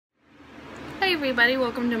Hi everybody,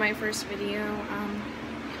 welcome to my first video.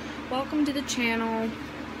 Welcome to the channel.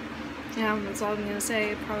 That's all I'm going to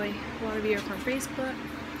say. Probably a lot of you are from Facebook.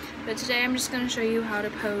 But today I'm just going to show you how to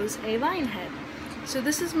pose a lion head. So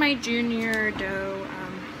this is my junior doe,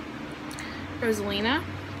 Rosalina.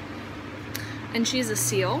 And she's a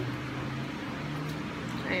seal.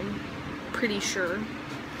 I'm pretty sure.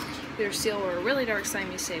 Either a seal or a really dark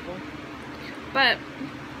Siamese sable. But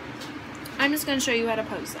I'm just going to show you how to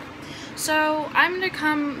pose them. So I'm just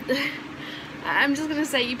going to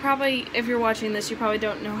say, you probably, if you're watching this, you probably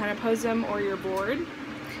don't know how to pose them or you're bored.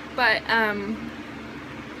 But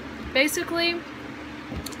basically,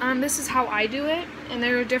 this is how I do it, and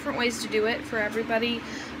there are different ways to do it for everybody.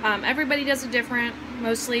 Everybody does it different,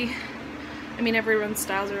 mostly. I mean, everyone's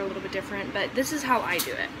styles are a little bit different, but this is how I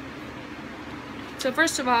do it. So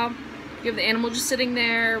first of all, you have the animal just sitting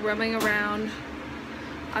there, rubbing around.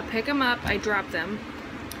 I pick them up, I drop them.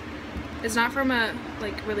 It's not from a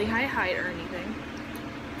really high height or anything.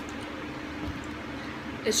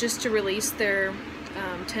 It's just to release their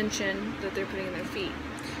tension that they're putting in their feet.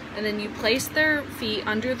 And then you place their feet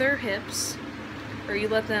under their hips, or you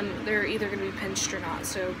let them, they're either going to be pinched or not,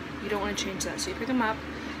 so you don't want to change that. So you pick them up,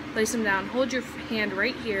 place them down, hold your hand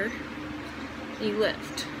right here, and you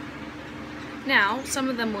lift. Now, some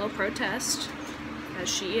of them will protest, as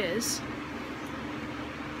she is.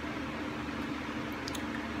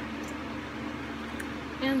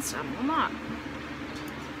 And some will not.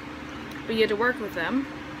 But you have to work with them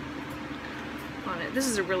on it. This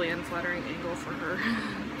is a really unflattering angle for her.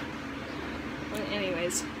 But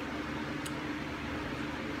anyways.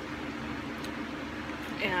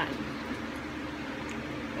 And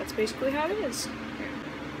that's basically how it is.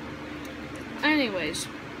 Anyways.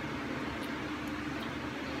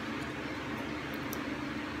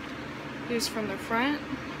 Here's from the front.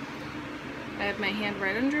 I have my hand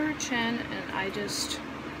right under her chin, and I just,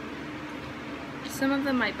 some of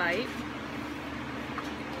them might bite,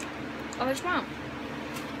 others won't.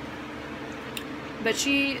 But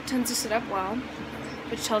she tends to sit up well,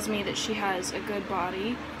 which tells me that she has a good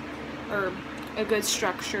body, or a good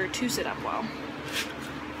structure to sit up well.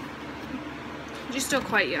 She's still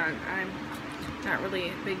quite young. I'm not really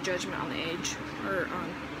a big judgment on the age, or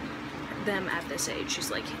on them at this age.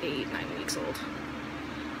 She's like 8, 9 weeks old.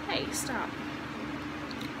 Hey, stop.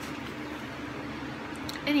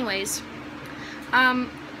 Anyways,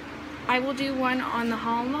 I will do one on the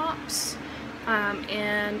Hallnops,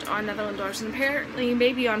 and on Netherland Doors, and apparently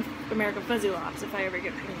maybe on American Fuzzy Lops if I ever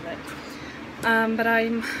get paid of it. But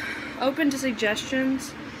I'm open to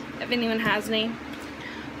suggestions if anyone has any.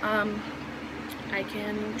 I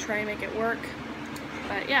can try and make it work.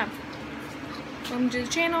 But yeah, welcome to the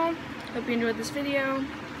channel. Hope you enjoyed this video.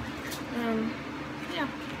 Yeah,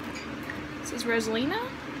 this is Rosalina,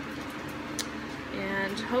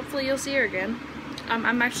 and hopefully you'll see her again.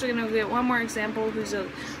 I'm actually going to get one more example who's a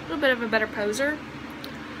little bit of a better poser,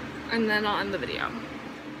 and then I'll end the video.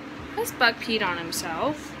 This buck peed on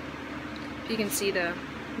himself. You can see the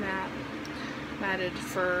matted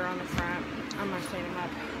fur on the front. I'm going to clean him up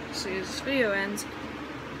as soon as this video ends.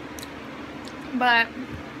 But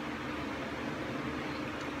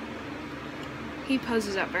he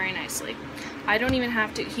poses up very nicely. I don't even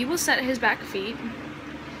have to. He will set his back feet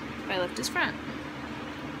if I lift his front.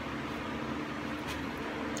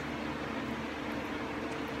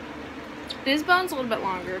 His bone's a little bit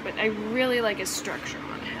longer, but I really like his structure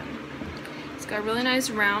on him. He's got a really nice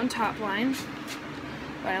round top line,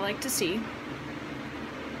 what I like to see.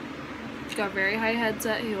 He's got a very high head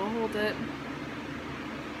set. He'll hold it.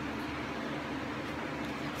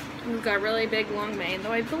 He's got a really big long mane,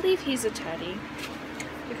 though I believe he's a teddy,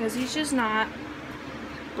 because he's just not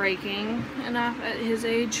breaking enough at his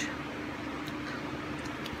age.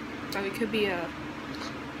 So he could be a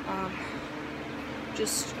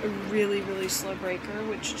just a really, really slow breaker,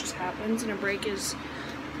 which just happens. And a break is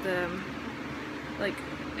the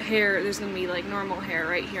hair. There's gonna be like normal hair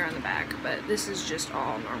right here on the back, but this is just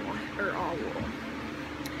all normal or all wool.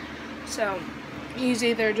 So he's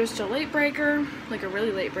either just a late breaker, like a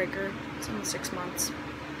really late breaker, it's almost 6 months.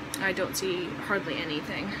 I don't see hardly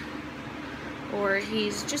anything. Or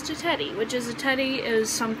he's just a teddy, which is a teddy is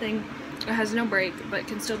something that has no break but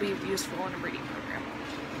can still be useful in a breeding program.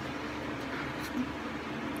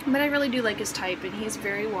 But I really do like his type, and he's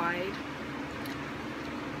very wide.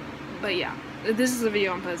 But yeah, this is a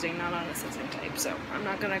video on posing, not on assessing type, so I'm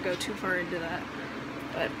not gonna go too far into that.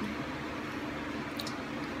 But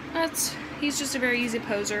he's just a very easy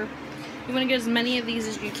poser. You want to get as many of these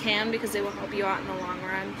as you can because they will help you out in the long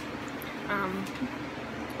run.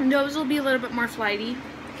 Does will be a little bit more flighty,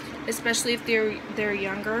 especially if they're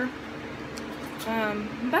younger.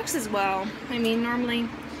 Bucks as well. I mean, normally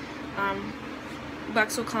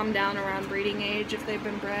bucks will calm down around breeding age if they've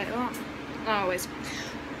been bred. Well, not always.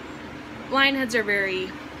 Lionheads are very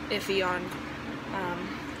iffy on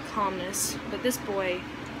calmness, but this boy,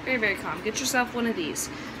 very, very calm. Get yourself one of these.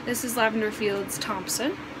 This is Lavender Fields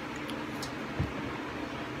Thompson.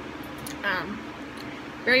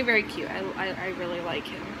 Very, very cute. I really like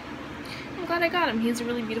him. I'm glad I got him. He's a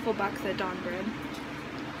really beautiful buck that Dawn bred.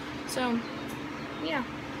 So, yeah.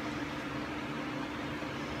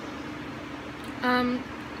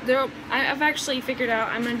 I've actually figured out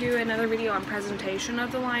I'm going to do another video on presentation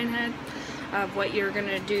of the Lionhead, of what you're going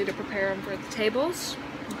to do to prepare them for the tables.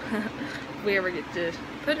 If we ever get to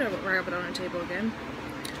put a rabbit on a table again.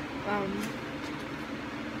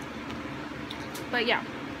 But yeah,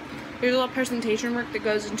 there's a lot of presentation work that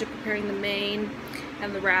goes into preparing the mane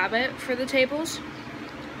and the rabbit for the tables.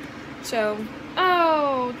 So,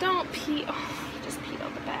 oh, don't pee. Oh, just peed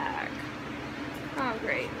on the back. Oh,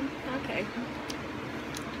 great. Okay.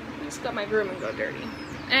 I just got my broom and go dirty.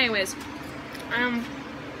 Anyways,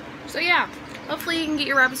 so yeah, hopefully you can get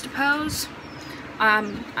your rabbits to pose.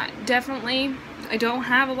 Definitely, I don't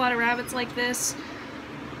have a lot of rabbits like this,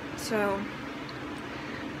 so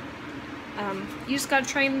you just gotta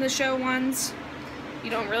train the show ones. You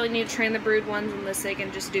don't really need to train the brood ones unless they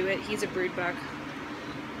can just do it. He's a brood buck.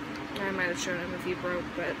 I might have shown him if he broke,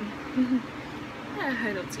 but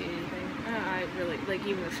I don't see anything. I really, like,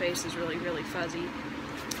 even the face is really, really fuzzy.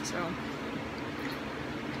 So,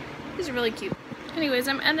 he's really cute. Anyways,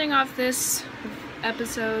 I'm ending off this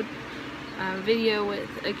episode video with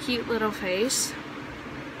a cute little face.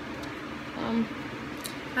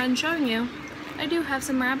 And showing you, I do have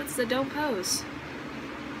some rabbits that don't pose.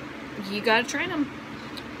 You gotta train them.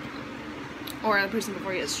 Or the person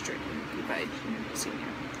before you has to train them. You probably seen here.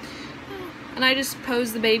 And I just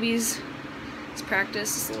pose the babies. It's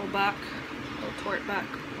practice. This little buck, little tort buck.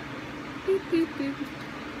 Boop, boop, boop.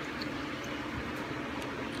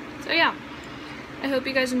 So yeah, I hope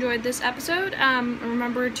you guys enjoyed this episode.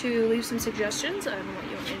 Remember to leave some suggestions on what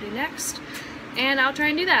you want me to do next, and I'll try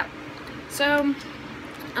and do that. So,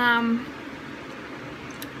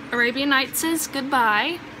 Arabian Night says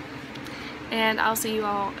goodbye, and I'll see you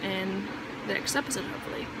all in the next episode,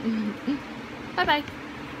 hopefully. Bye-bye.